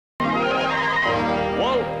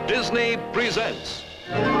Disney presents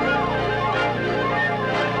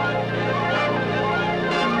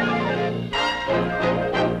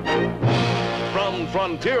from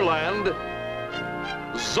Frontierland,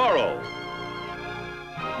 Zorro,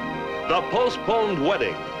 The Postponed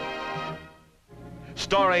Wedding,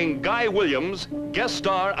 starring Guy Williams, guest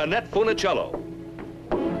star Annette Funicello.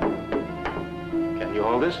 Can you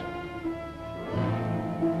hold this?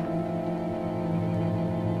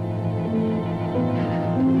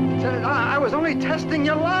 I was only testing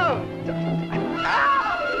your love.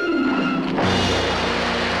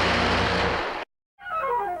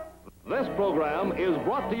 This program is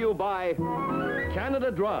brought to you by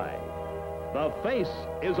Canada Dry. The face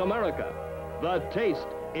is America. The taste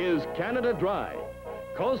is Canada Dry.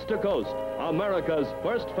 Coast to coast, America's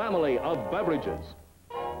first family of beverages.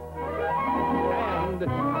 And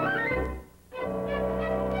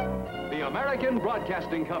the American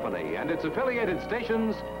Broadcasting Company and its affiliated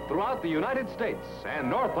stations throughout the United States and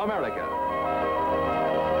North America.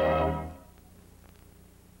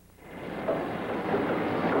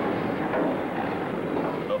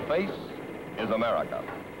 The face is America.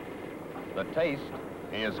 The taste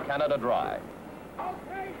is Canada Dry.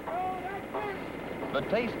 The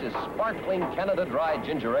taste is sparkling Canada Dry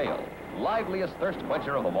ginger ale, liveliest thirst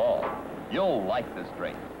quencher of them all. You'll like this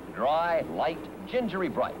drink. Dry, light, gingery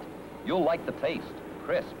bright. You'll like the taste,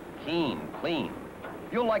 crisp, keen, clean.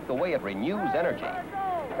 You'll like the way it renews energy,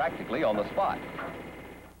 practically on the spot.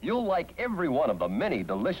 You'll like every one of the many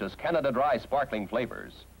delicious Canada Dry sparkling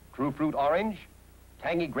flavors. True fruit orange,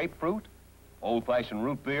 tangy grapefruit, old-fashioned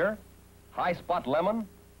root beer, high spot lemon,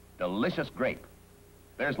 delicious grape.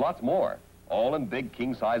 There's lots more, all in big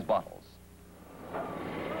king-size bottles.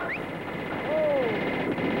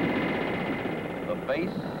 The face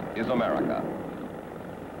is America.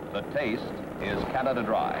 The taste is Canada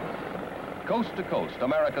Dry. Coast to coast,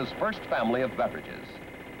 America's first family of beverages.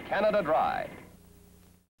 Canada Dry.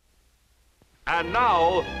 And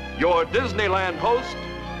now, your Disneyland host,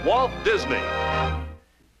 Walt Disney.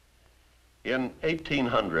 In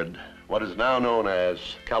 1800, what is now known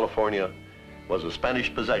as California was a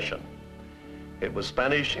Spanish possession. It was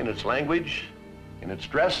Spanish in its language, in its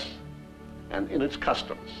dress, and in its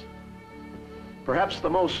customs. Perhaps the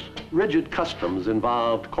most rigid customs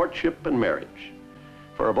involved courtship and marriage.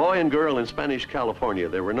 For a boy and girl in Spanish California,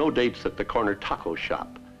 there were no dates at the corner taco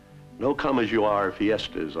shop, no come-as-you-are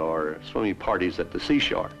fiestas or swimming parties at the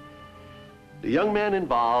seashore. The young man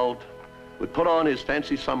involved would put on his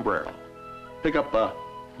fancy sombrero, pick up a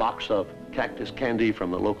box of cactus candy from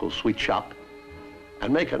the local sweet shop,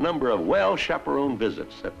 and make a number of well-chaperoned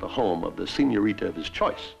visits at the home of the senorita of his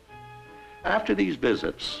choice. After these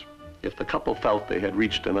visits, if the couple felt they had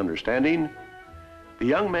reached an understanding, the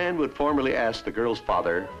young man would formally ask the girl's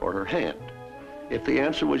father for her hand. If the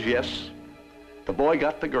answer was yes, the boy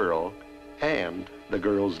got the girl and the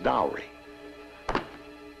girl's dowry.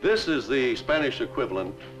 This is the Spanish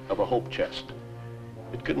equivalent of a hope chest.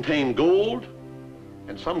 It contained gold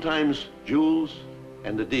and sometimes jewels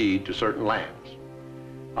and the deed to certain lands.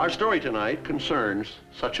 Our story tonight concerns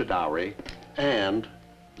such a dowry and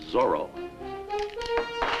Zorro.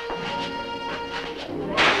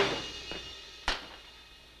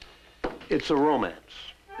 It's a romance.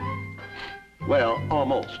 Well,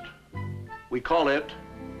 almost. We call it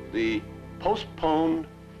the Postponed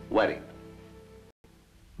Wedding.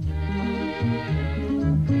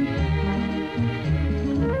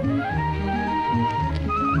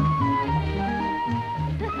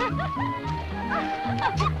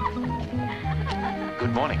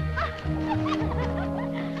 Good morning.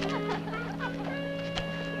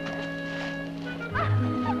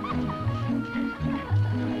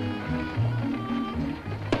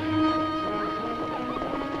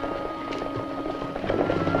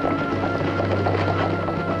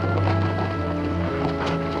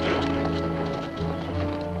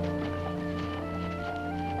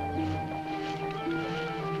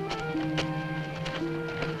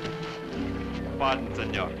 Pardon,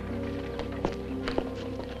 senor.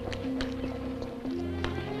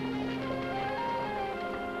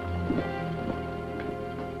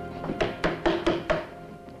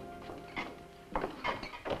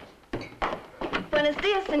 Buenos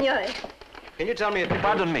dias, señores. Can you tell me,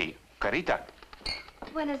 pardon me, Carita.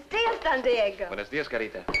 Buenos dias, Don Diego. Buenos dias,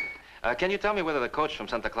 Carita. Can you tell me whether the coach from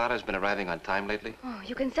Santa Clara has been arriving on time lately? Oh,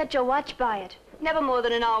 you can set your watch by it. Never more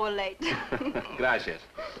than an hour late. Gracias.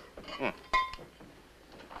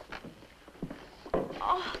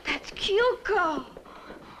 Oh, that's cute, girl.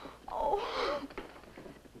 Oh.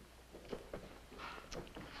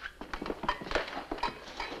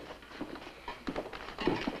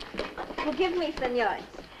 Forgive me, senores.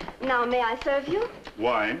 Now, may I serve you?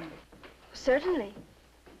 Wine? Certainly.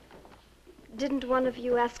 Didn't one of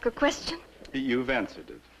you ask a question? You've answered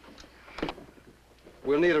it.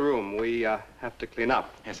 We'll need a room. We have to clean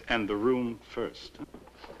up. Yes, and the room first.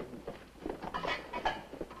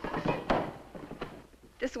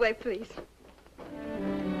 This way, please.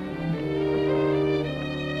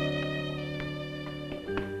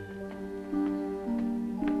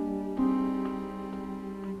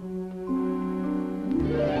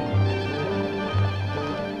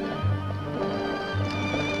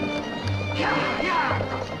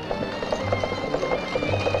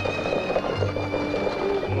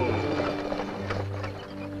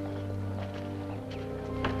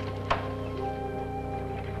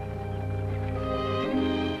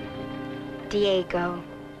 Diego.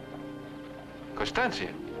 Constancia.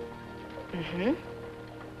 Mm-hmm.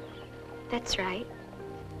 That's right.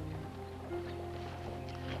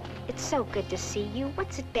 It's so good to see you.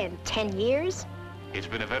 What's it been, 10 years? It's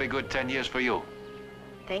been a very good 10 years for you.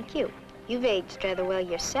 Thank you. You've aged rather well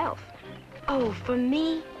yourself. Oh, for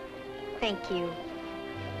me? Thank you.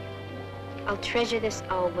 I'll treasure this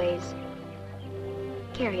always.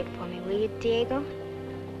 Carry it for me, will you, Diego?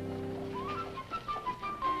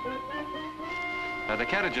 The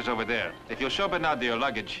carriage is over there. If you'll show Bernardo your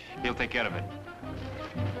luggage, he'll take care of it.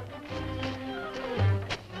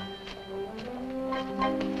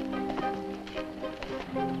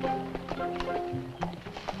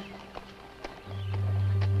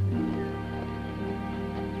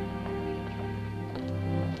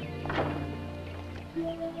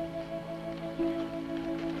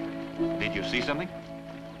 Did you see something?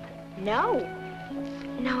 No.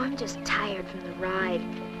 No, I'm just tired from the ride.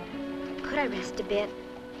 Could I rest a bit?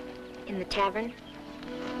 In the tavern?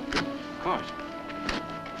 Of course.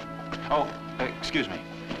 Oh, excuse me.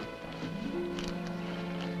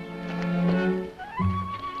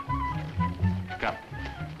 Come.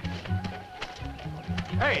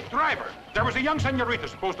 Hey, driver! There was a young senorita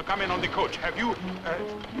supposed to come in on the coach. Have you,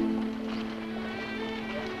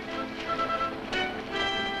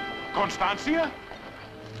 Constancia?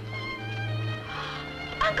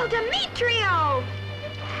 Uncle Demetrio!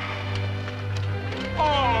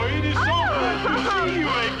 Oh, it is so good to see you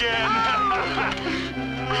again.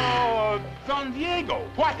 Oh, Don Diego,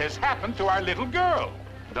 what has happened to our little girl?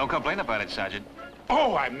 Don't complain about it, Sergeant.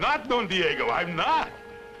 Oh, I'm not Don Diego, I'm not.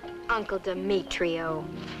 Uncle Demetrio.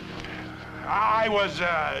 I was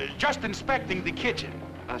just inspecting the kitchen.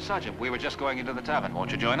 Sergeant, we were just going into the tavern. Won't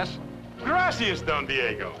you join us? Gracias, Don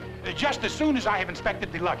Diego. Just as soon as I have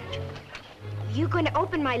inspected the luggage. You going to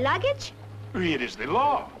open my luggage? It is the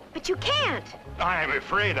law. But you can't. I'm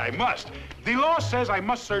afraid I must. The law says I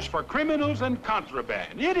must search for criminals and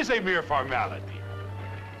contraband. It is a mere formality.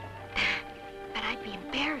 But I'd be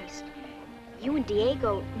embarrassed. You and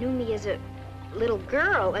Diego knew me as a little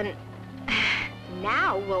girl, and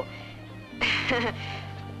now, well...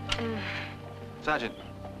 Sergeant,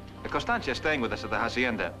 Constancia is staying with us at the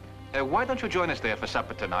hacienda. Why don't you join us there for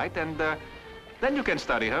supper tonight, and then you can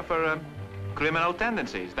study her for criminal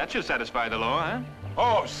tendencies. That should satisfy the law, huh?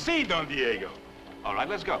 Oh, si, Don Diego. All right,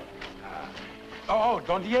 let's go.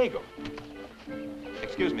 Don Diego.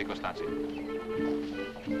 Excuse me, Constancia.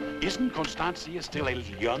 Isn't Constancia still a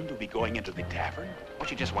little young to be going into the tavern? Well,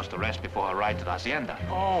 she just wants to rest before her ride to the hacienda.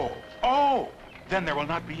 Oh, then there will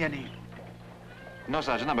not be any... No,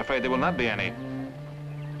 Sergeant, I'm afraid there will not be any.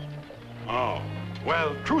 Oh,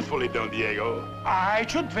 well, truthfully, Don Diego, I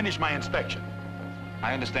should finish my inspection.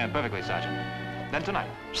 I understand perfectly, Sergeant. Then tonight.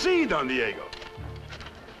 Si, Don Diego.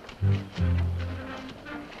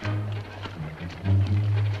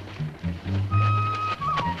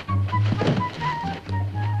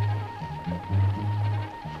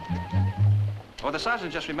 Well, the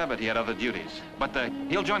sergeant just remembered he had other duties. But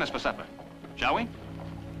he'll join us for supper. Shall we?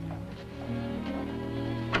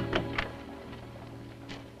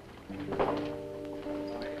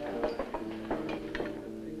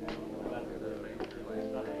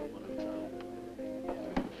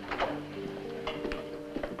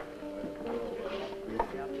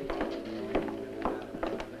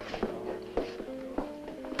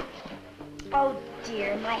 Oh,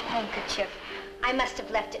 dear, my handkerchief. I must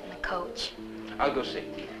have left it in the coach. I'll go see.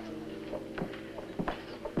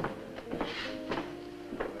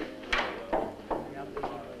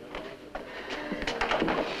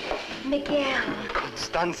 Miguel.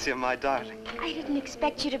 Constancia, my darling. I didn't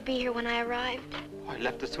expect you to be here when I arrived. I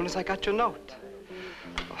left as soon as I got your note.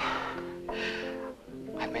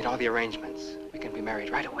 I've made all the arrangements. We can be married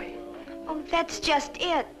right away. Oh, that's just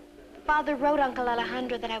it. Father wrote Uncle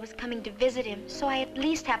Alejandro that I was coming to visit him, so I at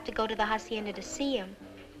least have to go to the hacienda to see him.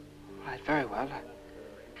 All right, very well.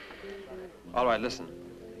 All right, listen.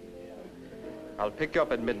 I'll pick you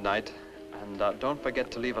up at midnight, and don't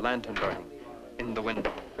forget to leave a lantern burning in the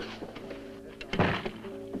window.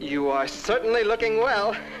 You are certainly looking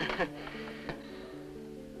well.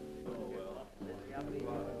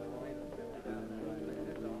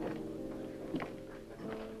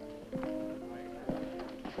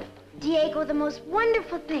 Diego, the most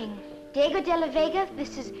wonderful thing. Diego de la Vega,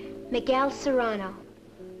 this is Miguel Serrano.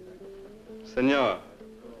 Senor.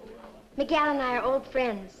 Miguel and I are old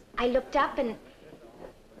friends. I looked up and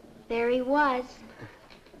there he was.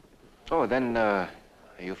 Oh, then, are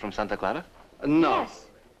you from Santa Clara? No. Yes.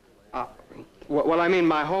 Well, I mean,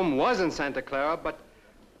 my home was in Santa Clara, but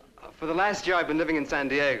for the last year I've been living in San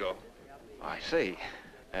Diego. Oh, I see.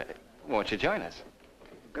 Won't you join us?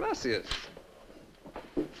 Gracias.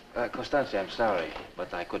 Constancia, I'm sorry,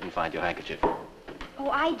 but I couldn't find your handkerchief. Oh,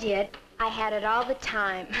 I did. I had it all the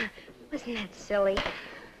time. Wasn't that silly?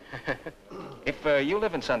 If you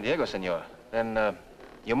live in San Diego, senor, then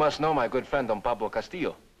you must know my good friend Don Pablo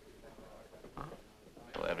Castillo.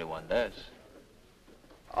 Well, everyone does.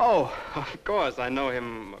 Oh, of course, I know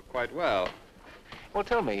him quite well. Well,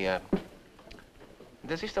 tell me,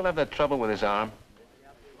 does he still have that trouble with his arm?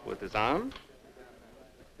 With his arm?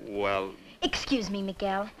 Well... Excuse me,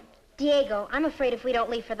 Miguel. Diego, I'm afraid if we don't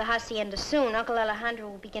leave for the hacienda soon, Uncle Alejandro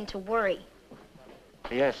will begin to worry.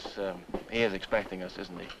 Yes, he is expecting us,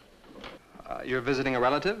 isn't he? You're visiting a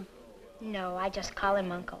relative? No, I just call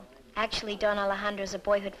him Uncle. Actually, Don Alejandro's a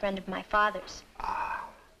boyhood friend of my father's. Ah.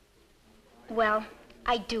 Well,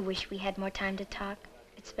 I do wish we had more time to talk.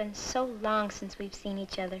 It's been so long since we've seen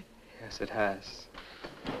each other. Yes, it has.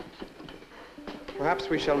 Perhaps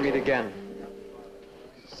we shall meet again.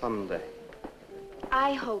 Someday.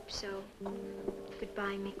 I hope so.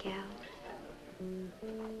 Goodbye, Miguel.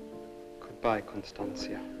 Goodbye,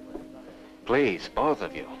 Constancia. Please, both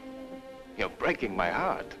of you. You're breaking my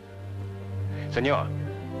heart. Senor,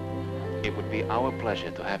 it would be our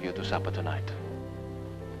pleasure to have you to supper tonight.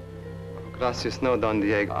 Gracias, no, Don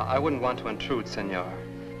Diego. I wouldn't want to intrude, senor.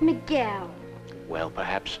 Miguel. Well,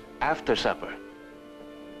 perhaps after supper.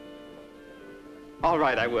 All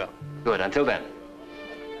right, I will. Good, until then.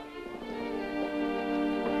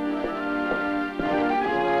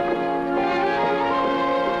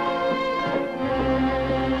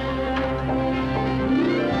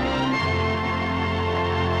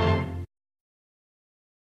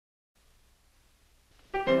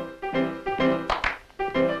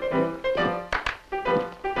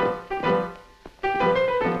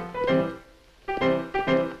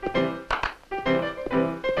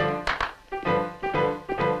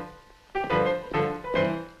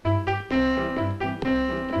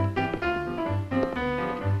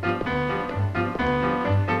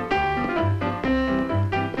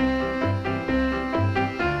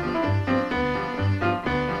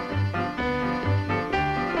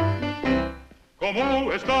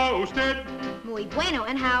 ¿Cómo está usted? Muy bueno,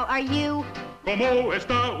 and how are you? ¿Cómo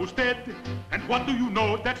está usted? And what do you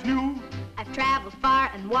know that's new? I've traveled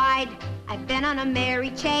far and wide. I've been on a merry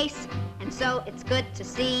chase. And so it's good to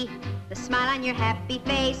see the smile on your happy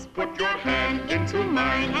face. Put your hand into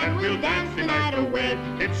mine and we'll dance the night away.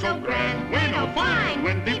 It's so grand, bueno, fine,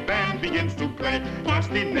 when the band begins to play.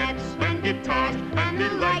 Castanets and guitars and the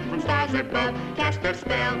light from stars above cast their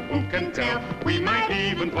spell, who can tell? We might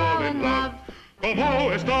even fall in love.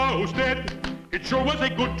 ¿Cómo está usted? It sure was a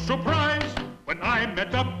good surprise. When I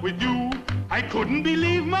met up with you, I couldn't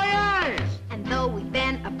believe my eyes. And though we've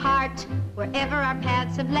been apart, wherever our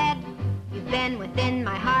paths have led, you've been within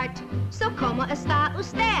my heart. So como está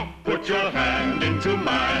usted? Put your hand into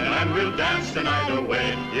mine and we'll dance the night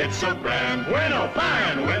away. It's so grand, bueno,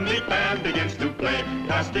 fine, when the band begins to play.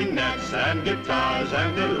 Castanets and guitars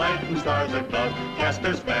and the light from stars above cast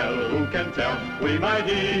their spell, who can tell? We might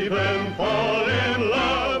even fall in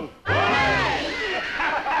love.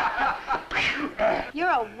 You're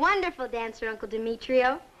a wonderful dancer, Uncle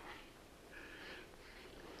Demetrio.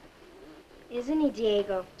 Isn't he,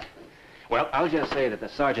 Diego? Well, I'll just say that the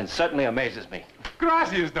sergeant certainly amazes me.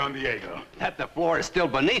 Gracias, Don Diego. That the floor is still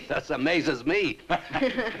beneath us amazes me.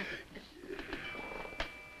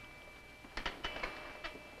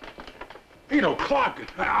 You know, Clark,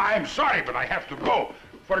 I'm sorry, but I have to go.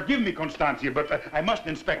 Forgive me, Constancia, but I must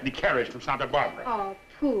inspect the carriage from Santa Barbara. Oh,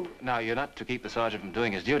 pooh. Now, you're not to keep the sergeant from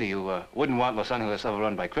doing his duty. You wouldn't want Los Angeles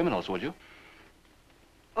overrun by criminals, would you?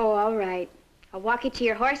 Oh, all right. I'll walk you to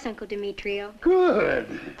your horse, Uncle Demetrio. Good.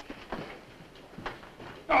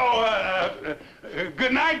 Oh,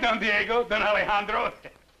 good night, Don Diego, Don Alejandro.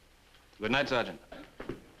 Good night, Sergeant.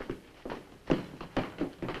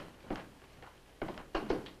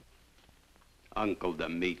 Uncle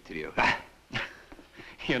Demetrio.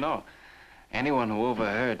 You know, anyone who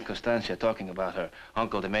overheard Constancia talking about her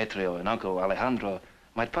Uncle Demetrio and Uncle Alejandro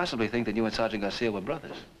might possibly think that you and Sergeant Garcia were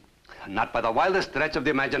brothers. Not by the wildest stretch of the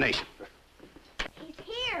imagination. He's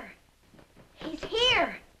here. He's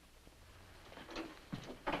here.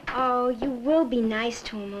 Oh, you will be nice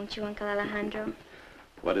to him, won't you, Uncle Alejandro?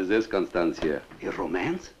 What is this, Constancia? A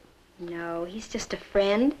romance? No, he's just a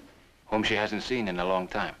friend. Whom she hasn't seen in a long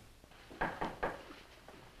time.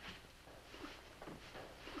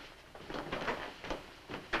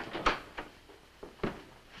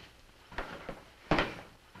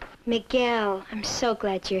 Miguel, I'm so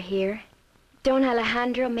glad you're here. Don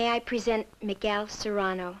Alejandro, may I present Miguel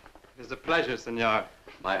Serrano? It is a pleasure, senor.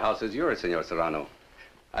 My house is yours, Senor Serrano.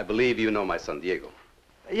 I believe you know my son, Diego.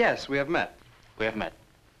 Yes, we have met. We have met.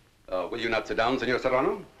 Will you not sit down, Senor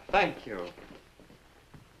Serrano? Thank you.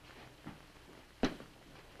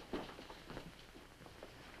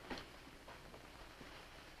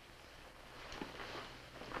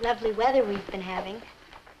 Lovely weather we've been having.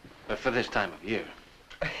 But for this time of year.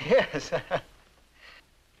 Yes.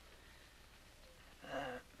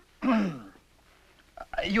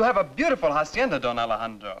 You have a beautiful hacienda, Don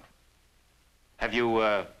Alejandro. Have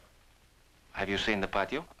you seen the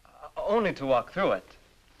patio? Only to walk through it.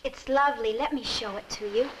 It's lovely. Let me show it to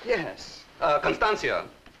you. Yes. Constancia,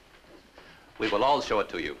 we will all show it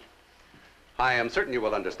to you. I am certain you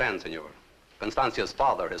will understand, Senor. Constancia's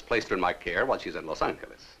father has placed her in my care while she's in Los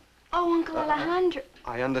Angeles. Oh, Uncle Alejandro.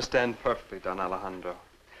 I understand perfectly, Don Alejandro.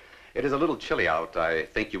 It is a little chilly out. I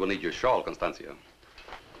think you will need your shawl, Constancia.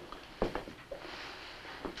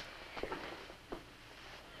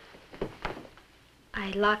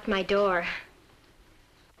 I locked my door.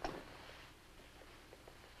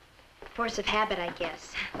 Force of habit, I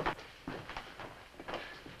guess.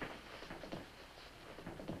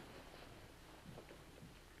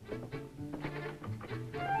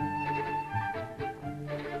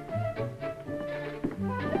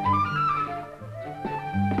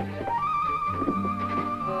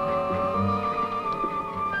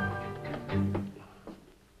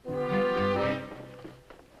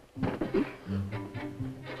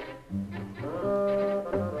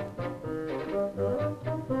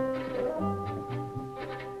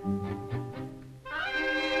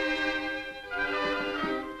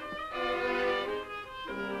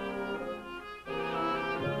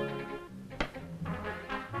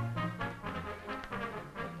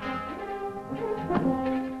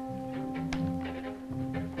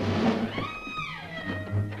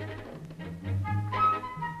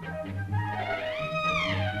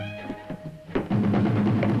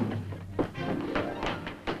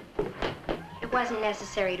 It wasn't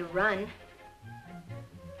necessary to run.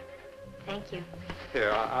 Thank you.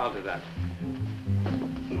 Here, I'll do that.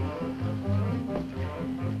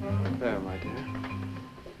 There, my dear.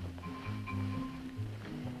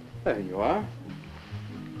 There you are.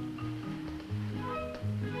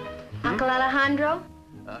 Uncle Alejandro?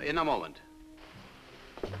 In a moment.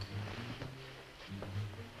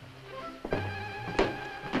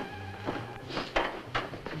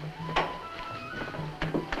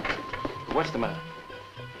 What's the matter?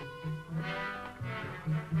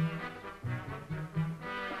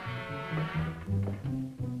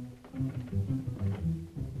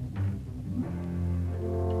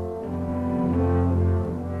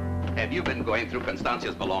 Have you been going through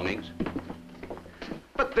Constancia's belongings?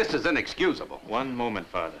 But this is inexcusable. One moment,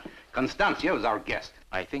 Father. Constancia is our guest.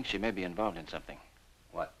 I think she may be involved in something.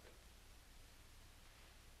 What?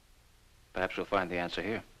 Perhaps we'll find the answer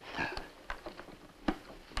here.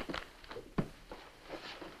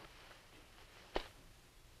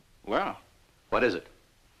 Well. What is it?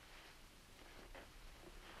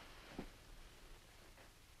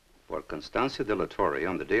 For Constancia de la Torre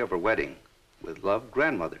on the day of her wedding, with love,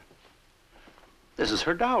 grandmother. This is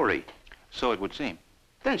her dowry. So it would seem.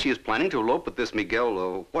 Then she is planning to elope with this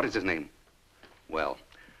Miguel, what is his name? Well,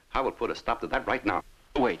 I will put a stop to that right now.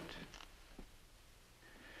 Wait.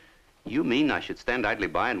 You mean I should stand idly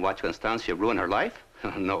by and watch Constancia ruin her life?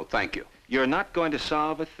 No, thank you. You're not going to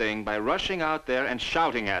solve a thing by rushing out there and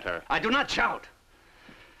shouting at her. I do not shout.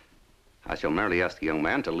 I shall merely ask the young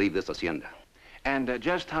man to leave this hacienda. And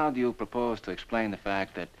just how do you propose to explain the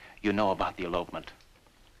fact that you know about the elopement?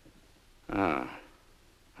 Ah,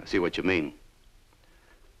 I see what you mean.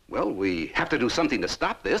 Well, we have to do something to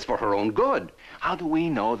stop this for her own good. How do we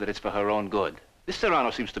know that it's for her own good? This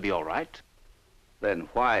Serrano seems to be all right. Then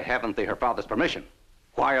why haven't they her father's permission?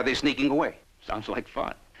 Why are they sneaking away? Sounds like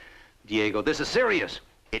fun. Diego, this is serious.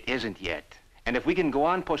 It isn't yet. And if we can go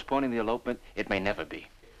on postponing the elopement, it may never be.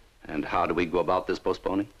 And how do we go about this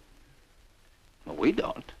postponing? Well, we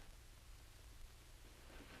don't.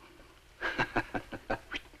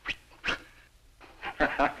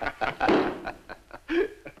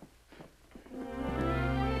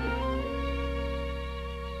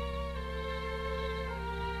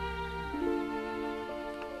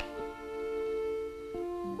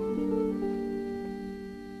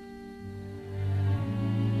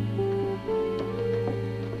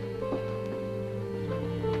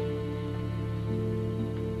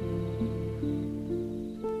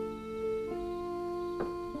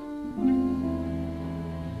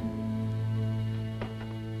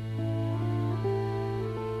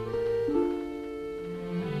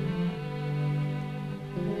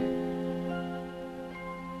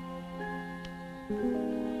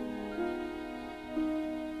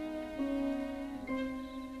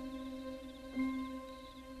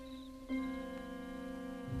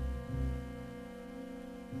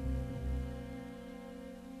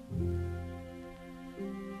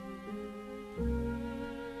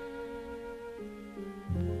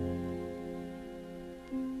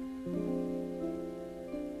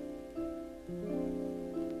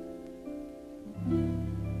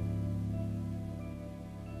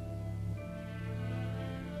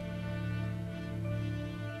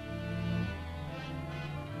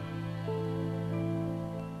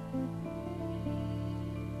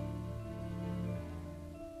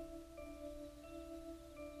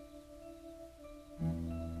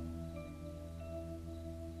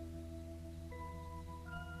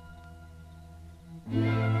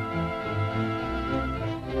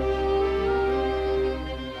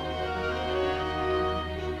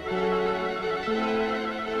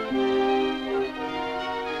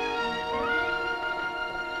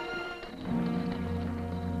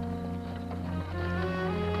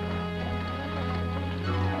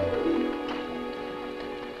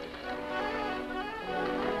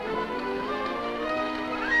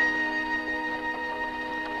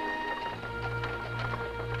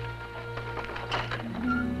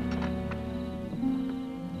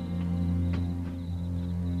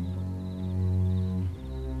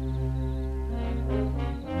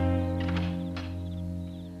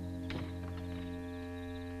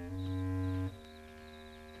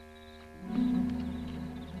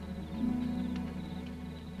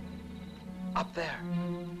 Up there.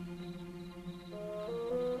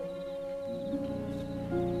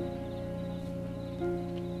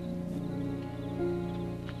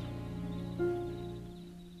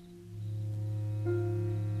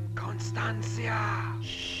 Constancia!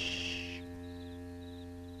 Shh.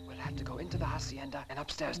 We'll have to go into the hacienda and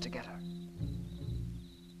upstairs to get her.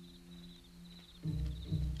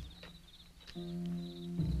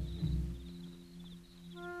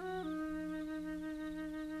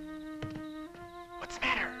 What's the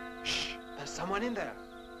matter? Shh. There's someone in there.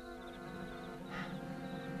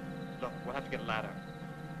 Look, we'll have to get a ladder.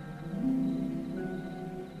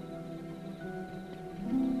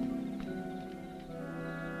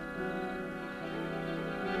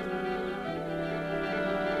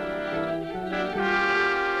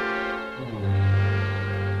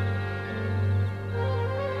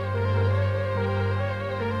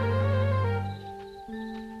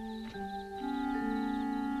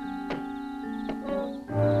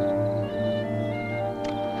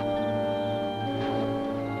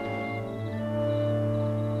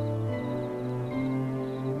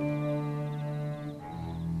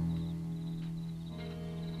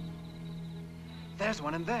 There's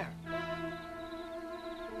one in there.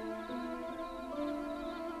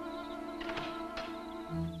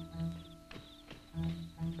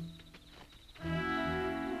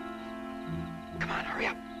 Come on, hurry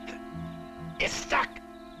up. It's stuck.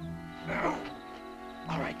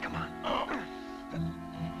 All right, come on.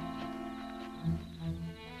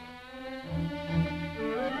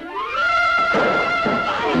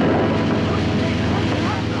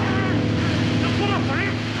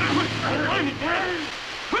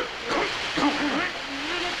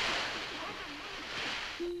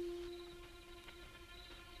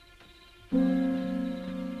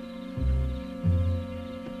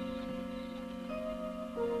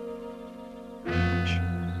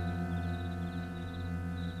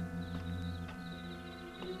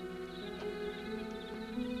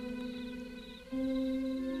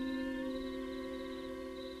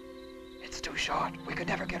 Too short. We could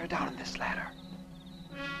never get her down on this ladder.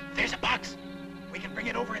 There's a box. We can bring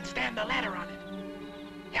it over and stand the ladder on it.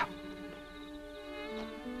 Yeah.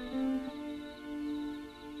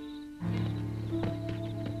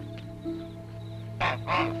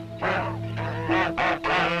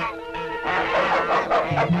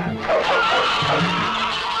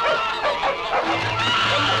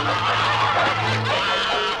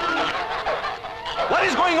 What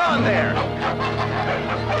is going on there?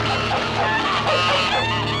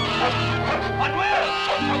 Manuel!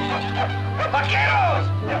 Vaqueros!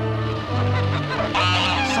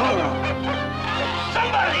 Zorro!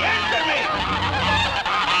 Somebody answer me!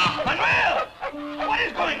 Manuel! What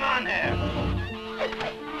is going on here?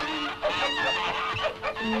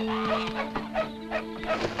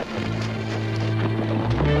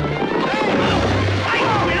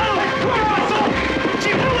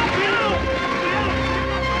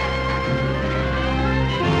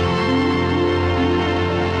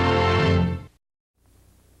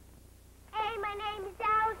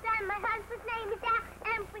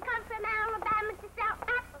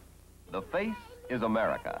 The face is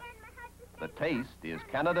America. The taste is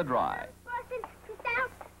Canada Dry.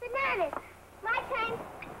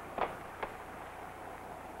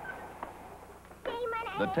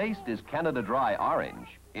 The taste is Canada Dry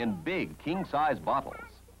Orange in big king-size bottles.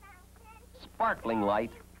 Sparkling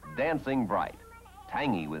light, dancing bright,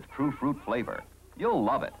 tangy with true fruit flavor. You'll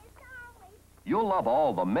love it. You'll love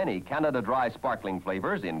all the many Canada Dry sparkling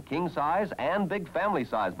flavors in king-size and big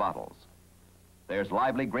family-size bottles. There's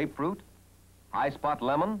lively grapefruit, high-spot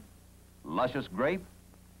lemon, luscious grape,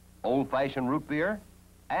 old-fashioned root beer,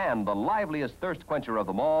 and the liveliest thirst quencher of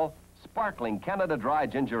them all, sparkling Canada Dry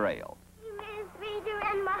Ginger Ale.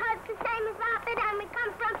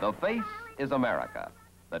 The face is America.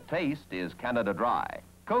 The taste is Canada Dry.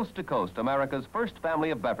 Coast to coast, America's first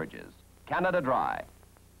family of beverages. Canada Dry.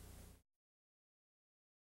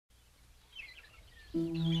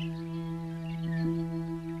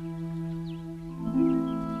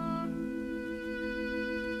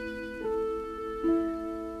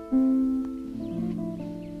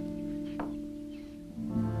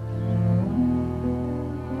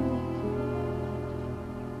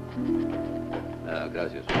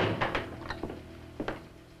 Gracias.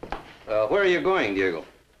 Where are you going, Diego?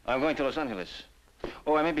 I'm going to Los Angeles.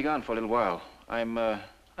 Oh, I may be gone for a little while.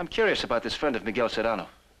 I'm curious about this friend of Miguel Serrano.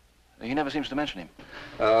 He never seems to mention him.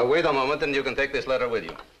 Wait a moment and you can take this letter with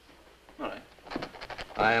you. All right.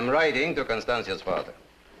 I am writing to Constancia's father.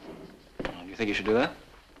 You think you should do that?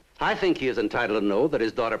 I think he is entitled to know that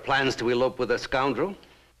his daughter plans to elope with a scoundrel.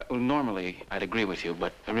 Well, normally, I'd agree with you,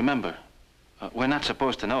 but remember, we're not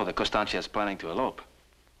supposed to know that Constancia is planning to elope.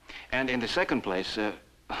 And in the second place,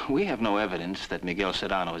 we have no evidence that Miguel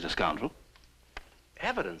Serrano is a scoundrel.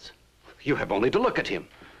 Evidence? You have only to look at him.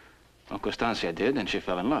 Well, Constancia did, and she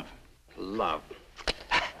fell in love. Love?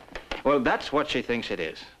 Well, that's what she thinks it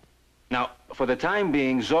is. Now, for the time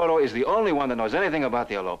being, Zorro is the only one that knows anything about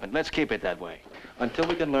the elopement. Let's keep it that way, until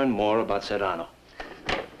we can learn more about Serrano.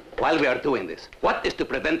 While we are doing this, what is to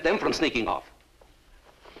prevent them from sneaking off?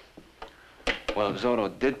 Well, Zorro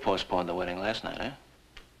did postpone the wedding last night, eh?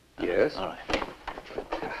 Yes. All right.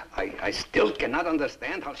 I still cannot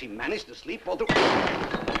understand how she managed to sleep all through.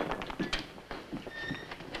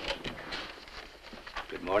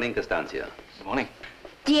 Good morning, Constancia. Good morning.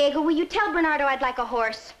 Diego, will you tell Bernardo I'd like a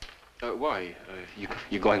horse? Why?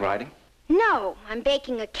 You going riding? No, I'm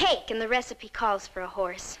baking a cake, and the recipe calls for a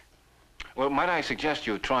horse. Well, might I suggest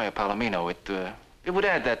you try a palomino? It would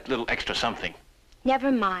add that little extra something.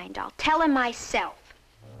 Never mind. I'll tell him myself.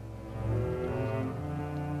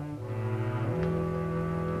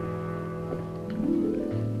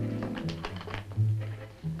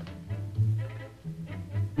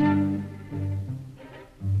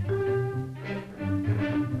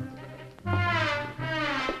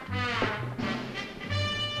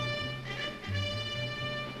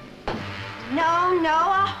 No,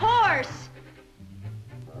 a horse.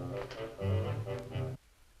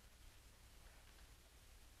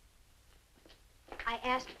 I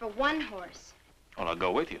asked for one horse. Well, I'll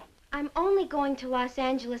go with you. I'm only going to Los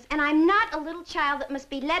Angeles, and I'm not a little child that must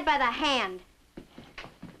be led by the hand.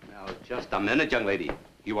 Now, just a minute, young lady.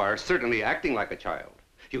 You are certainly acting like a child.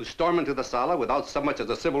 You storm into the sala without so much as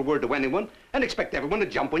a civil word to anyone and expect everyone to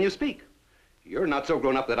jump when you speak. You're not so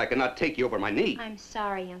grown up that I cannot take you over my knee. I'm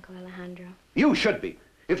sorry, Uncle Alejandro. You should be.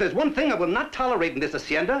 If there's one thing I will not tolerate in this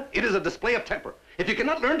hacienda, it is a display of temper. If you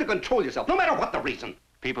cannot learn to control yourself, no matter what the reason.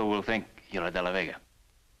 People will think you're a De La Vega.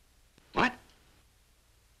 What?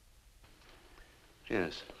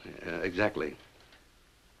 Yes, exactly.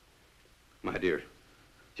 My dear,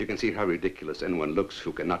 you can see how ridiculous anyone looks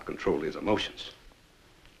who cannot control his emotions.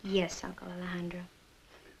 Yes, Uncle Alejandro.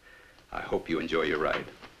 I hope you enjoy your ride.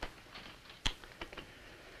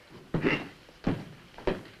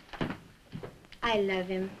 I love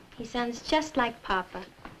him. He sounds just like Papa.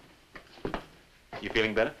 You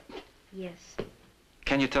feeling better? Yes.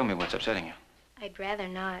 Can you tell me what's upsetting you? I'd rather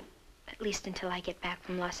not, at least until I get back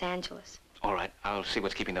from Los Angeles. All right, I'll see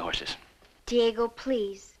what's keeping the horses. Diego,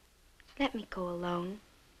 please. Let me go alone.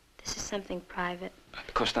 This is something private.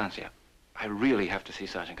 Constancia, I really have to see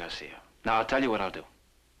Sergeant Garcia. Now, I'll tell you what I'll do.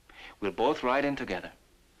 We'll both ride in together.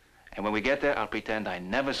 And when we get there, I'll pretend I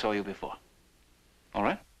never saw you before. All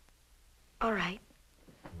right? All right.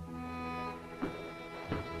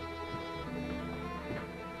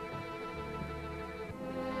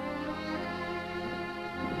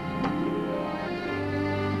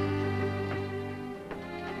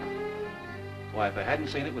 Why, if I hadn't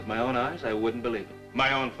seen it with my own eyes, I wouldn't believe it.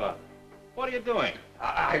 My own father. What are you doing?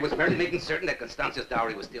 I was merely making certain that Constancia's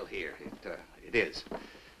dowry was still here. It is.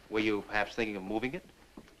 Were you perhaps thinking of moving it?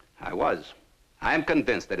 I was. I am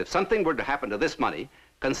convinced that if something were to happen to this money,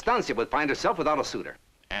 Constancia would find herself without a suitor.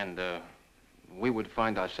 And, we would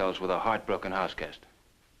find ourselves with a heartbroken house guest.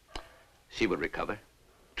 She would recover.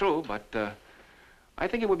 True, but, I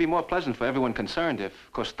think it would be more pleasant for everyone concerned if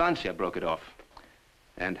Constancia broke it off.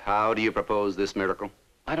 And how do you propose this miracle?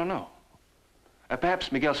 I don't know.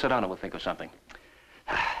 Perhaps Miguel Serrano will think of something.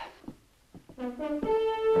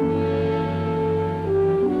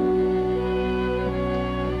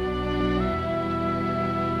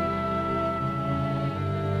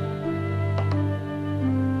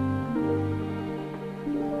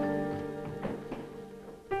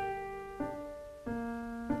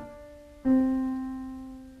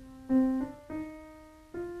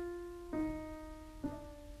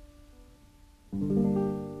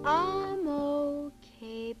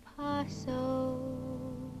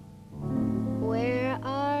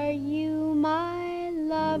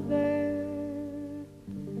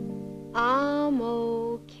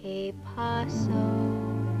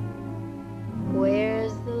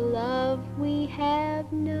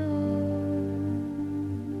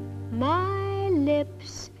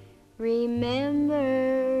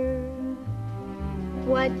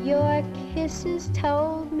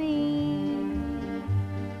 Told me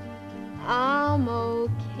I'm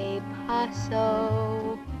okay,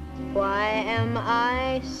 Paso. Why am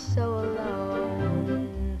I so alone?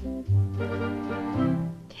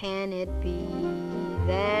 Can it be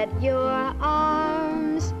that your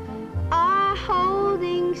arms are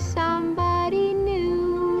holding somebody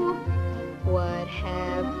new? What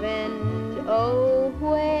happened? Oh,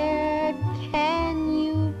 where can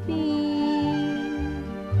you be?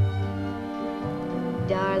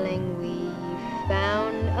 Darling, we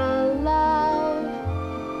found a love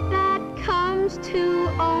that comes to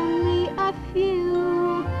only a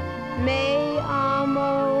few. May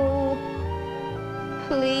amo,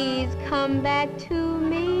 please come back to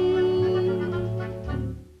me.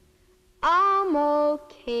 I'm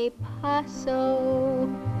okay, Paso.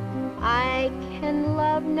 I can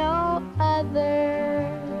love no other.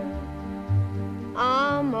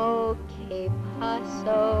 I'm okay,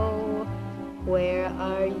 Paso. Where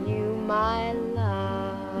are you, my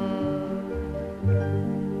love?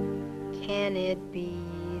 Can it be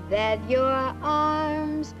that your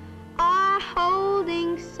arms are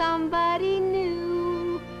holding somebody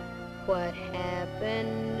new? What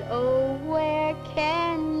happened? Oh, where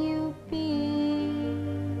can you be?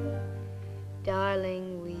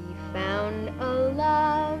 Darling, we found a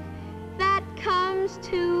love that comes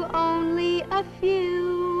to only a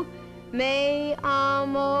few. May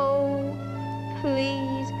amo,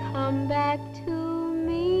 please come back to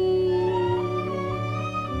me.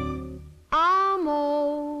 I'm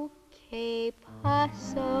okay,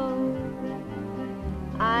 Paso.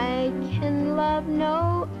 I can love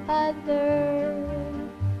no other.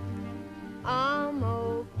 I'm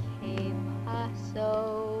okay,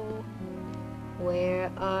 Paso.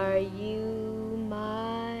 Where are you,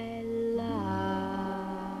 my love?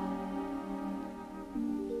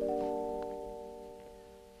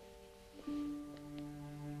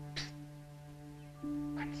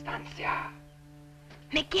 Constancia.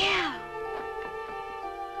 Miguel!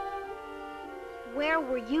 Where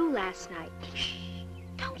were you last night? Shh.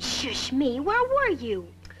 Don't shush me. Where were you?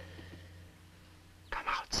 Come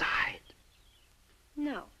outside.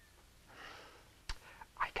 No.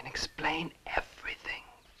 I can explain everything.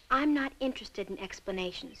 I'm not interested in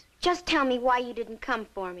explanations. Just tell me why you didn't come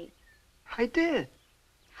for me. I did.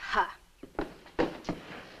 Huh.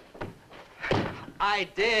 I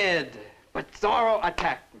did. But Zorro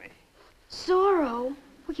attacked me. Zorro?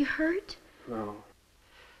 Were you hurt? No.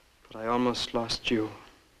 But I almost lost you.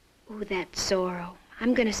 Oh, that Zorro.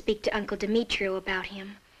 I'm going to speak to Uncle Demetrio about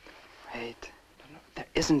him. Wait. No, there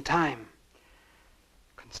isn't time.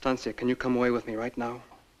 Constancia, can you come away with me right now?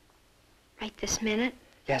 Right this minute?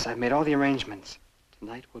 Yes, I've made all the arrangements.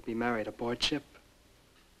 Tonight we'll be married aboard ship.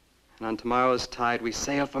 And on tomorrow's tide, we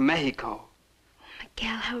sail for Mexico. Oh,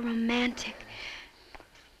 Miguel, how romantic.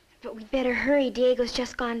 But we'd better hurry. Diego's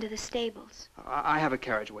just gone to the stables. I have a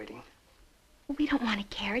carriage waiting. We don't want a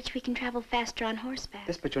carriage. We can travel faster on horseback.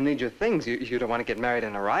 Yes, but you'll need your things. You don't want to get married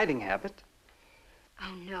in a riding habit.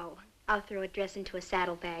 Oh, no. I'll throw a dress into a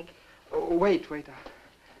saddlebag. Oh, wait.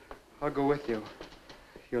 I'll go with you.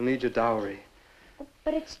 You'll need your dowry.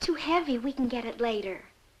 But it's too heavy. We can get it later.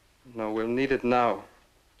 No, we'll need it now.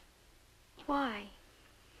 Why?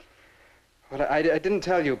 Well, I didn't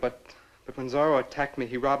tell you, but when Zorro attacked me,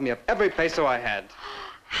 he robbed me of every peso I had.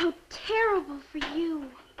 How terrible for you.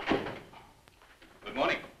 Good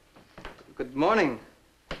morning. Good morning,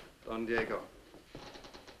 Don Diego.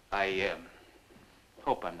 I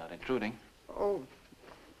hope I'm not intruding. Oh,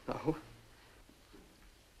 no.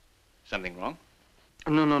 Something wrong?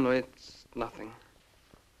 No, it's nothing.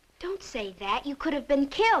 Don't say that. You could have been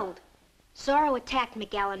killed. Zorro attacked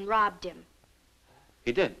Miguel and robbed him.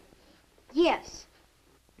 He did? Yes.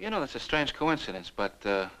 You know, that's a strange coincidence, but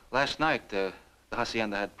last night the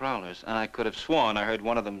hacienda had prowlers, and I could have sworn I heard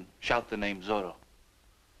one of them shout the name Zorro.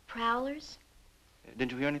 Prowlers?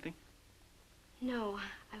 Didn't you hear anything? No,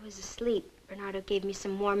 I was asleep. Bernardo gave me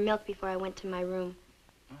some warm milk before I went to my room.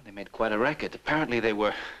 Well, they made quite a racket. Apparently they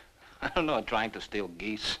were, I don't know, trying to steal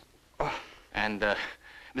geese. Oh. And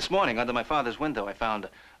this morning, under my father's window, I found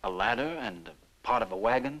a ladder and part of a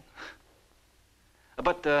wagon.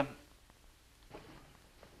 But,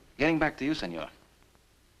 getting back to you, senor.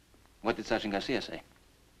 What did Sergeant Garcia say?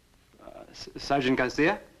 Sergeant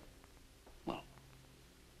Garcia? Well,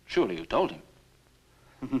 surely you told him.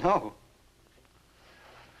 No.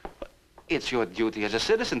 It's your duty as a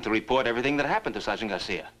citizen to report everything that happened to Sergeant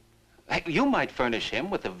Garcia. Hey, you might furnish him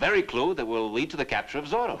with the very clue that will lead to the capture of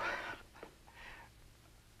Zorro.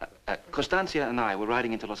 Constancia and I were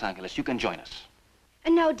riding into Los Angeles. You can join us.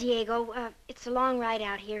 No, Diego. It's a long ride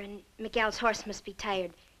out here, and Miguel's horse must be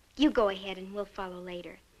tired. You go ahead, and we'll follow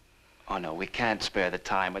later. Oh, no, we can't spare the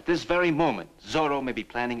time. At this very moment, Zorro may be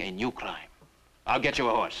planning a new crime. I'll get you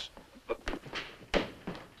a horse.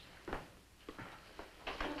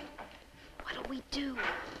 What'll we do?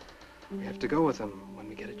 We have to go with him. When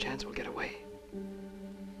we get a chance, we'll get away.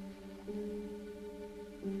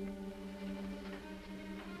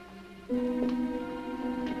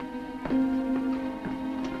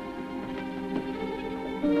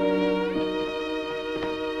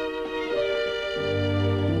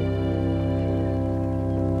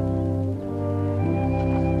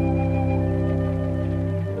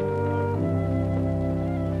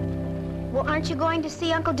 Well, aren't you going to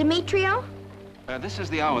see Uncle Demetrio? This is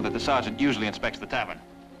the hour that the sergeant usually inspects the tavern.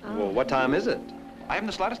 Oh. Well, what time is it? I haven't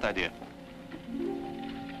the slightest idea.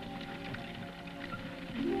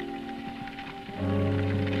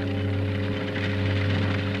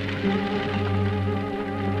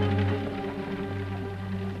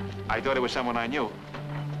 I thought it was someone I knew.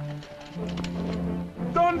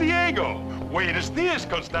 Don Diego! Buenos dias,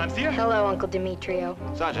 Constancia. Hello, Uncle Demetrio.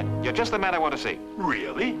 Sergeant, you're just the man I want to see.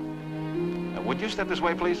 Really? Would you step this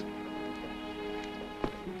way, please?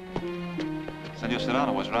 Senor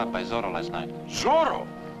Serrano was robbed by Zorro last night. Zorro?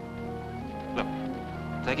 Look,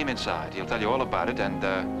 take him inside. He'll tell you all about it and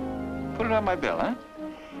put it on my bill, huh?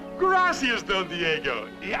 Gracias, Don Diego.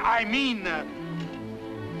 I mean,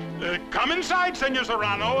 come inside, Senor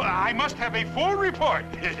Serrano. I must have a full report.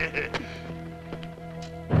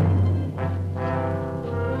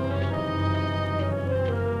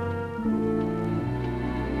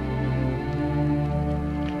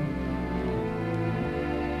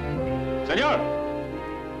 Senor!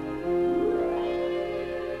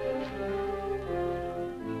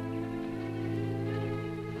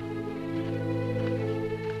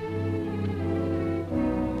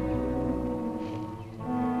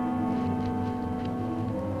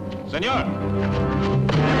 Senor!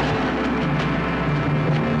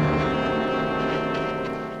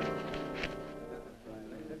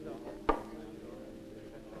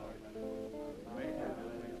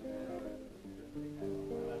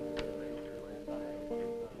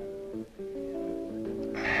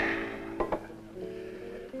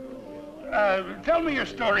 Tell me your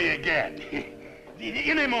story again.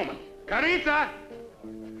 In a moment. Carita!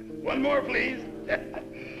 One more, please.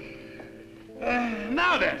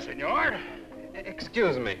 Now then, senor.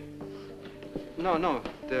 Excuse me. No,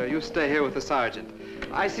 you stay here with the sergeant.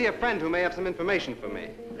 I see a friend who may have some information for me.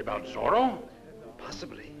 About Zorro?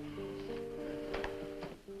 Possibly.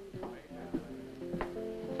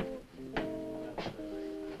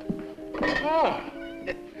 Oh.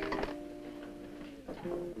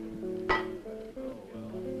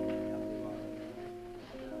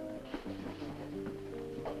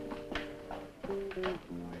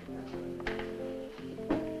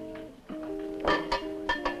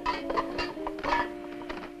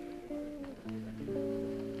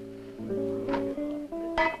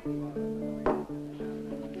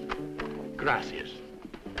 Gracias.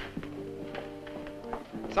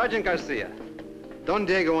 Sergeant Garcia, Don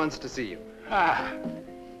Diego wants to see you. Ah.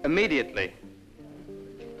 Immediately.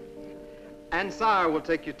 Ansar will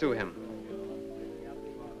take you to him.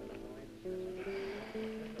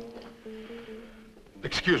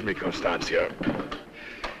 Excuse me, Constancia.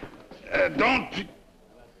 Don't...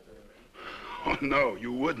 Oh, no,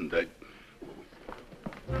 you wouldn't.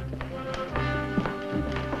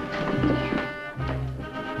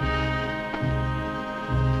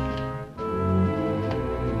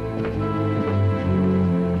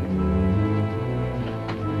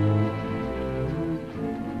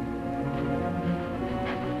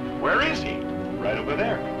 Where is he? Right over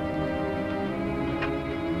there.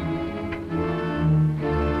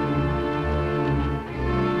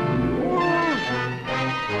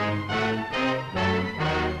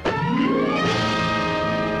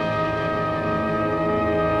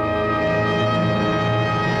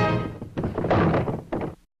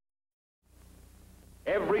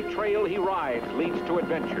 Every trail he rides leads to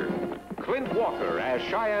adventure. Clint Walker as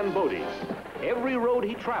Cheyenne Bodie. Every road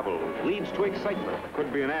he travels leads to excitement.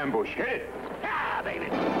 Could be an ambush. Hit it! Ah, ain't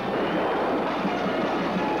it?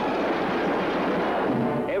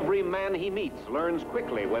 Every man he meets learns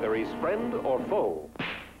quickly whether he's friend or foe.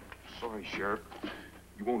 Sorry, Sheriff.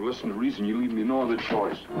 You won't listen to reason. You leave me no other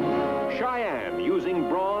choice. Cheyenne using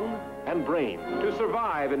brawn and brain to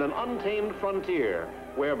survive in an untamed frontier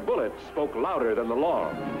where bullets spoke louder than the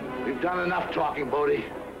law. We've done enough talking, Bodie.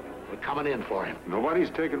 We're coming in for him.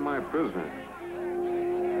 Nobody's taking my prisoner.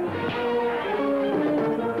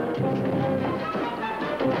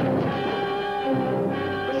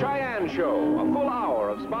 The Cheyenne Show, a full hour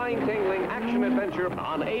of spine-tingling action-adventure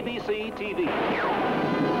on ABC TV.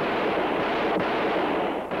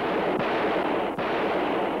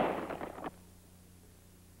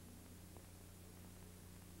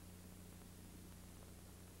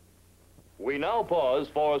 We now pause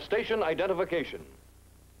for station identification.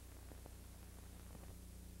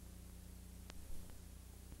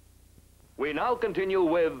 We now continue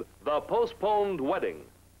with The Postponed Wedding.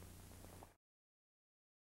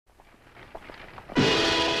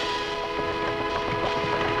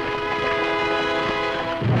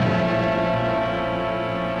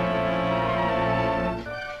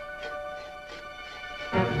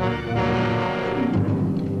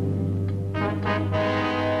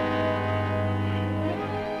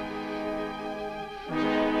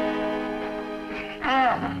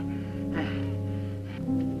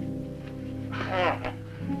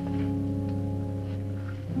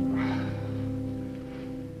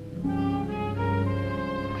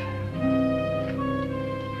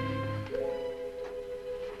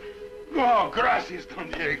 Oh, gracias,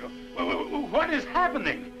 Don Diego. What is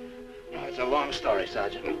happening? Oh, it's a long story,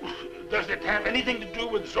 Sergeant. Does it have anything to do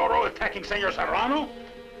with Zorro attacking Senor Serrano?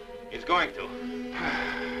 He's going to.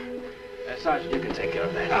 Sergeant, you can take care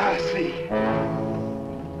of that. I see.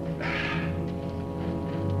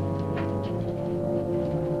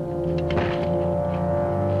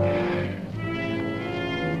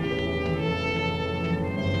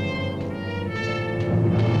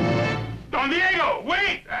 Don Diego,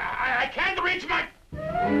 wait! I can't reach my...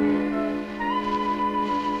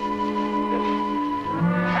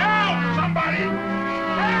 Help, somebody!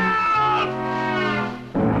 Help!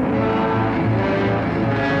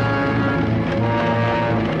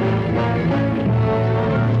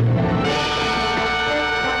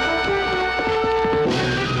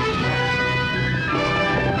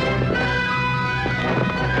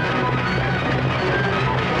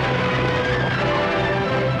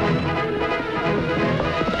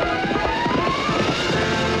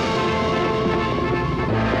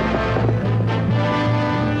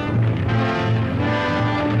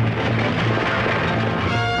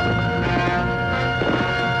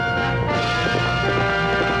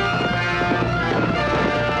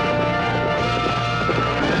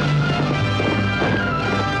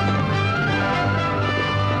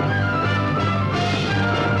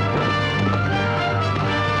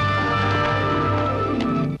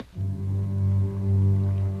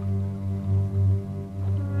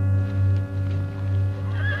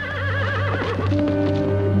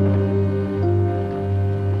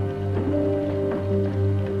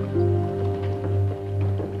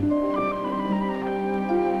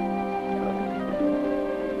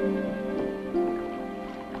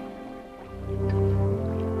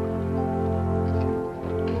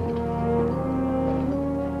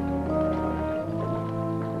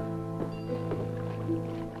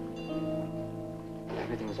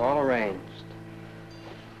 All arranged.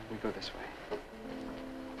 We go this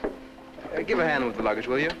way. Give a hand with the luggage,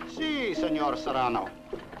 will you? Si, Senor Serrano.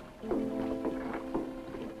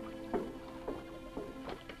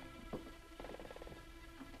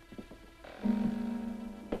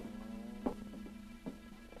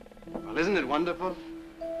 wonderful?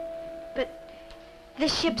 But the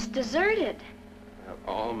ship's deserted.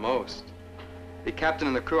 Almost. The captain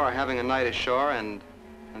and the crew are having a night ashore, and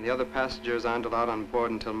the other passengers aren't allowed on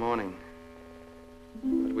board until morning.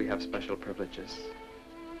 But we have special privileges.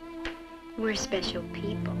 We're special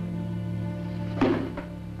people.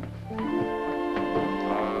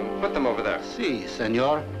 Put them over there. Si,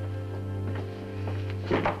 senor.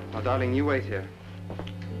 Now, darling, you wait here.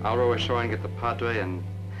 I'll row ashore and get the padre, and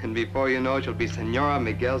before you know it, you'll be Senora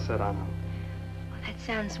Miguel Serrano. Well, that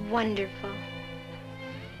sounds wonderful.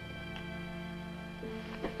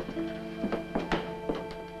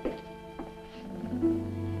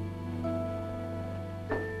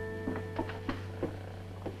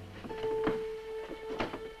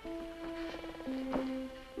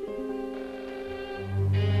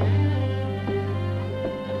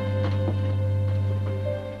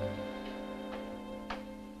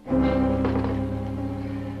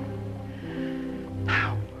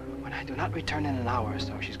 Return in an hour or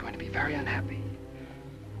so. She's going to be very unhappy.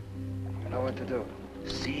 You know what to do.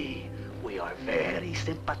 Si, we are very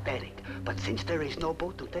sympathetic. But since there is no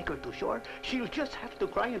boat to take her to shore, she'll just have to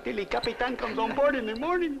cry until the Capitan comes on board in the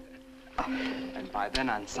morning. And by then,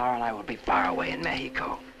 Ansar and I will be far away in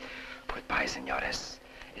Mexico. Goodbye, senores.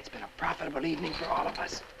 It's been a profitable evening for all of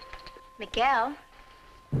us. Miguel?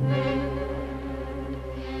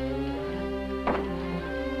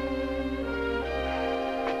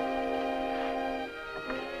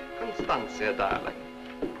 Constancia, darling.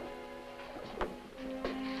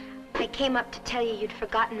 I came up to tell you you'd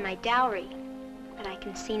forgotten my dowry, but I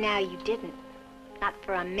can see now you didn't. Not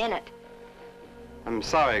for a minute. I'm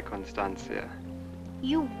sorry, Constancia.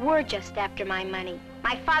 You were just after my money.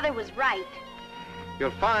 My father was right.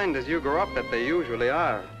 You'll find as you grow up that they usually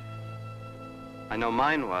are. I know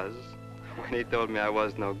mine was, when he told me I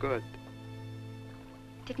was no good.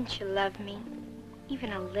 Didn't you love me?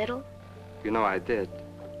 Even a little? You know I did.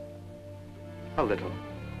 A little.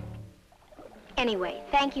 Anyway,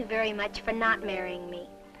 thank you very much for not marrying me.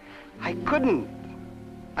 I couldn't.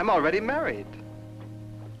 I'm already married.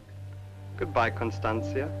 Goodbye,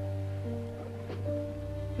 Constancia.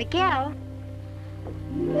 Miguel?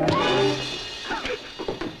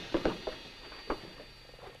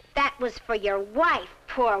 That was for your wife,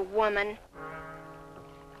 poor woman.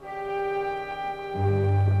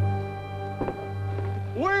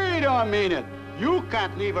 Wait a minute. You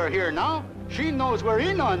can't leave her here now. She knows we're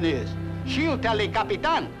in on this. She'll tell the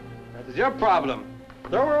Capitan. That is your problem.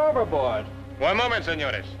 Throw her overboard. One moment,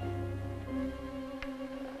 senores.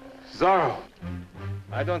 Zorro.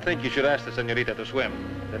 I don't think you should ask the senorita to swim.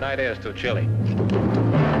 The night air is too chilly.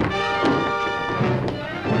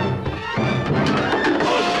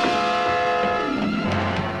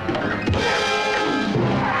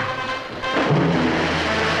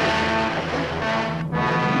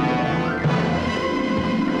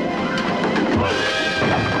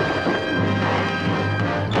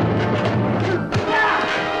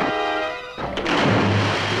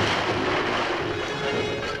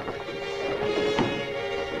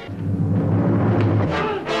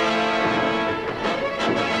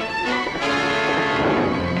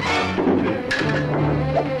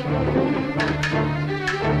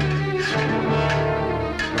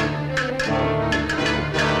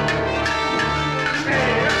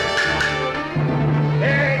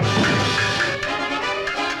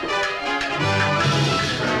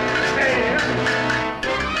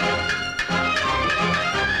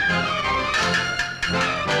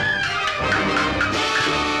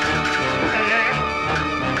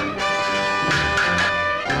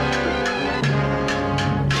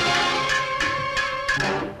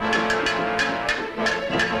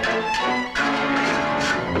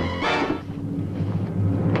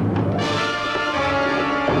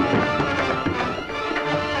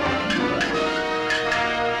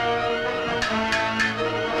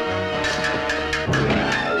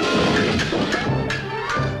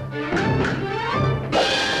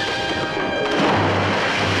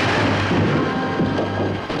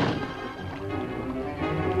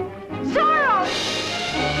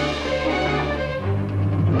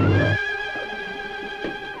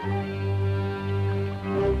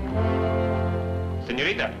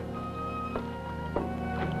 Senorita.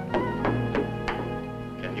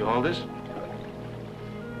 Can you hold this?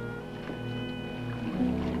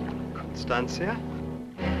 Constancia?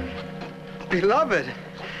 Beloved.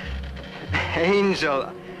 Angel.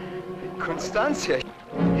 Constancia.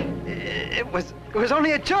 It was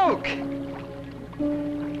only a joke.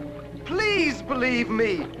 Please believe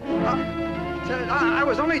me. I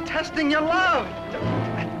was only testing your love.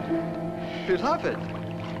 Beloved.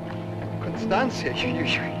 Constancia,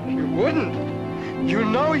 you wouldn't. You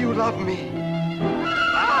know you love me.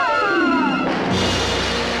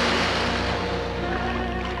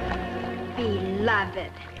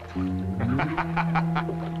 Beloved.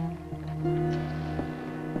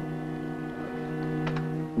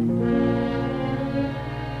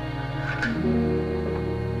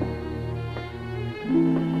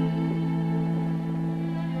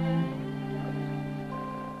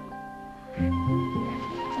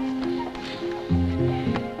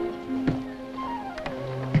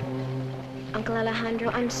 Uncle Alejandro,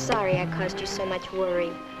 I'm sorry I caused you so much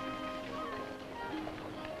worry.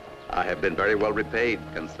 I have been very well repaid,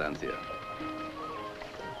 Constancia.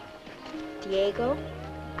 Diego,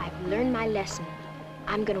 I've learned my lesson.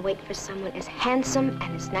 I'm gonna wait for someone as handsome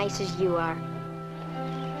and as nice as you are.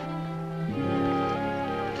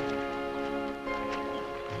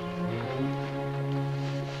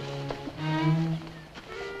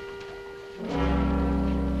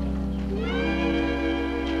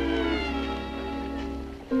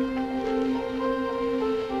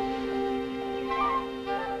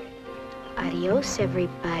 Adios,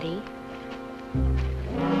 everybody.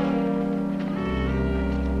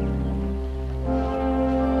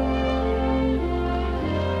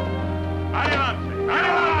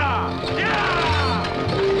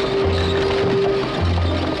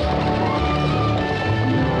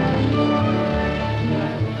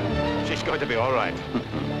 She's going to be all right.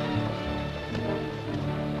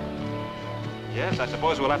 Yes, I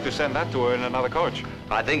suppose we'll have to send that to her in another coach.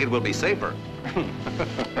 I think it will be safer.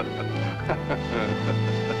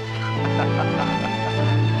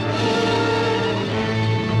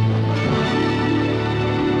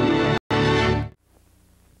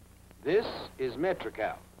 This is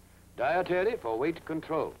Metrical, dietary for weight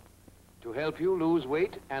control, to help you lose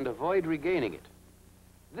weight and avoid regaining it.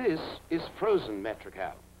 This is frozen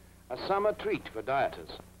Metrical, a summer treat for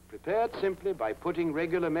dieters, prepared simply by putting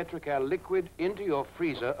regular Metrical liquid into your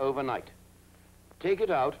freezer overnight. Take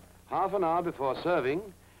it out half an hour before serving,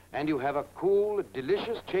 and you have a cool,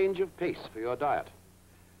 delicious change of pace for your diet.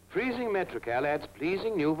 Freezing Metrical adds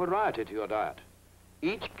pleasing new variety to your diet.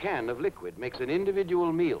 Each can of liquid makes an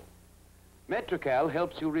individual meal. Metrical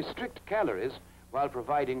helps you restrict calories while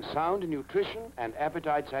providing sound nutrition and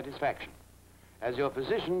appetite satisfaction. As your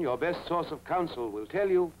physician, your best source of counsel will tell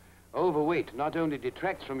you, overweight not only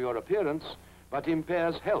detracts from your appearance, but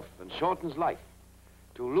impairs health and shortens life.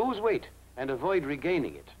 To lose weight and avoid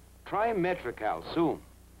regaining it, try Metrical soon,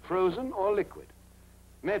 frozen or liquid.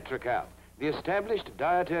 Metrical, the established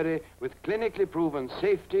dietary with clinically proven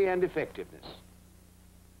safety and effectiveness.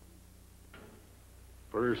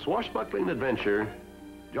 For swashbuckling adventure,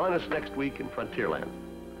 join us next week in Frontierland.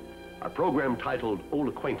 Our program titled Old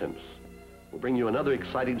Acquaintance will bring you another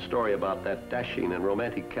exciting story about that dashing and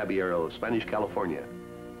romantic caballero of Spanish California,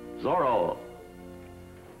 Zorro.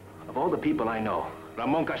 Of all the people I know,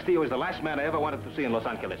 Ramon Castillo is the last man I ever wanted to see in Los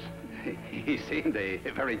Angeles. He seemed a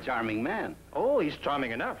very charming man. Oh, he's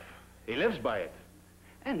charming enough. He lives by it.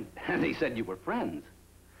 And he said you were friends.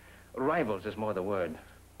 Rivals is more the word.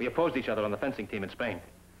 We opposed each other on the fencing team in Spain.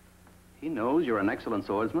 He knows you're an excellent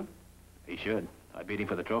swordsman. He should. I beat him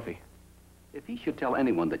for the trophy. If he should tell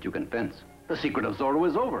anyone that you can fence, the secret of Zorro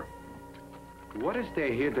is over. What is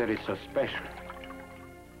there here that is so special?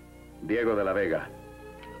 Diego de la Vega.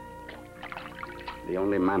 The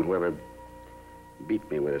only man who ever beat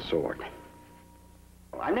me with a sword.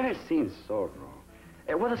 Oh, I've never seen Zorro.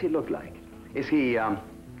 What does he look like? Is he,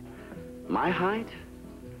 my height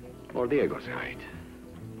or Diego's height?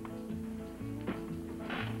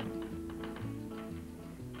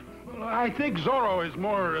 Well, I think Zorro is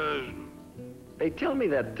more, They tell me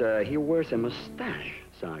that he wears a mustache,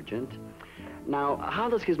 Sergeant. Now, how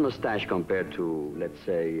does his mustache compare to, let's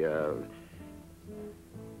say,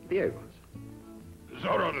 Diego's?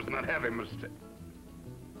 Zorro does not have a mustache.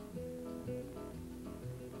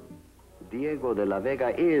 Diego de la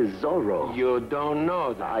Vega is Zorro. You don't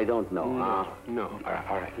know that. I don't know. No.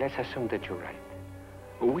 All right, let's assume that you're right.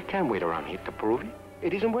 We can't wait around here to prove it.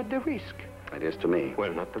 It isn't worth the risk. It is to me.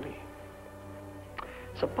 Well, not to me.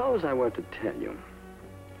 Suppose I were to tell you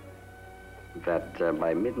that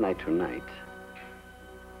by midnight tonight,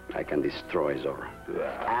 I can destroy Zorro.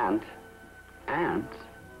 And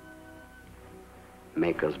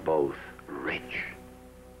make us both rich.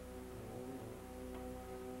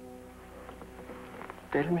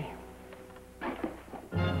 Tell me.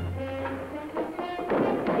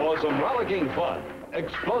 For some rollicking fun,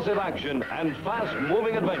 explosive action, and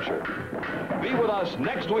fast-moving adventure, be with us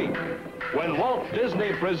next week when Walt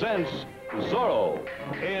Disney presents Zorro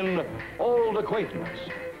in Old Acquaintance.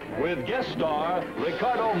 with guest star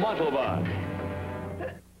Ricardo Montalban.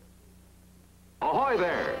 Ahoy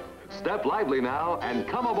there! Step lively now and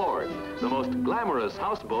come aboard the most glamorous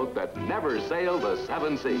houseboat that never sailed the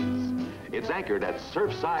 7 seas. It's anchored at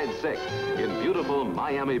Surfside 6 in beautiful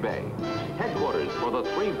Miami Bay. Headquarters for the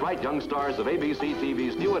 3 bright young stars of ABC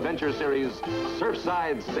TV's new adventure series,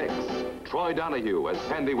 Surfside 6. Troy Donahue as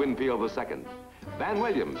Sandy Winfield II. Van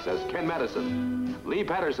Williams as Ken Madison. Lee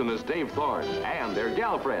Patterson as Dave Thorne, and their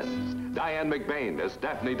gal friends, Diane McBain as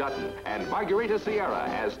Daphne Dutton, and Margarita Sierra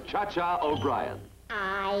as Cha-Cha O'Brien.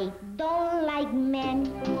 I don't like men.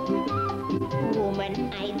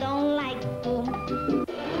 Woman, I don't like them.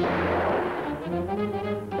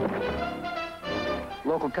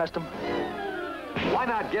 Local custom? Why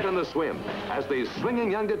not get in the swim as these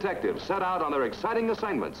swinging young detectives set out on their exciting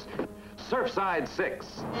assignments? Surfside 6,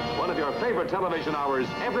 one of your favorite television hours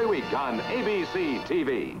every week on ABC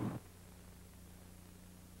TV.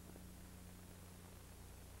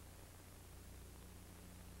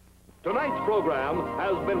 Tonight's program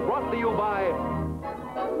has been brought to you by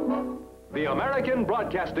the American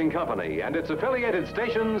Broadcasting Company and its affiliated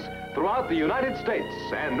stations throughout the United States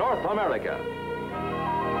and North America.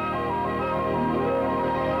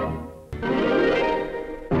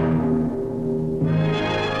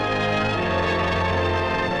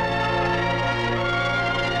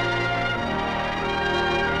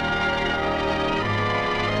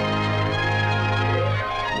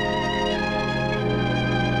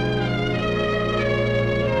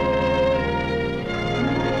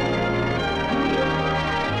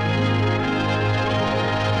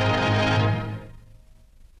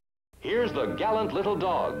 Gallant little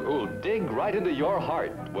dog who'll dig right into your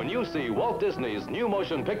heart when you see Walt Disney's new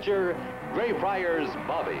motion picture, Greyfriars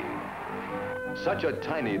Bobby. Such a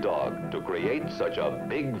tiny dog to create such a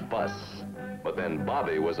big fuss. But then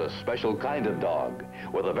Bobby was a special kind of dog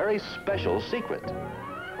with a very special secret.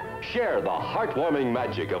 Share the heartwarming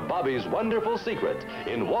magic of Bobby's wonderful secret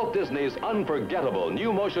in Walt Disney's unforgettable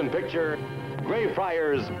new motion picture,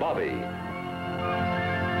 Greyfriars Bobby.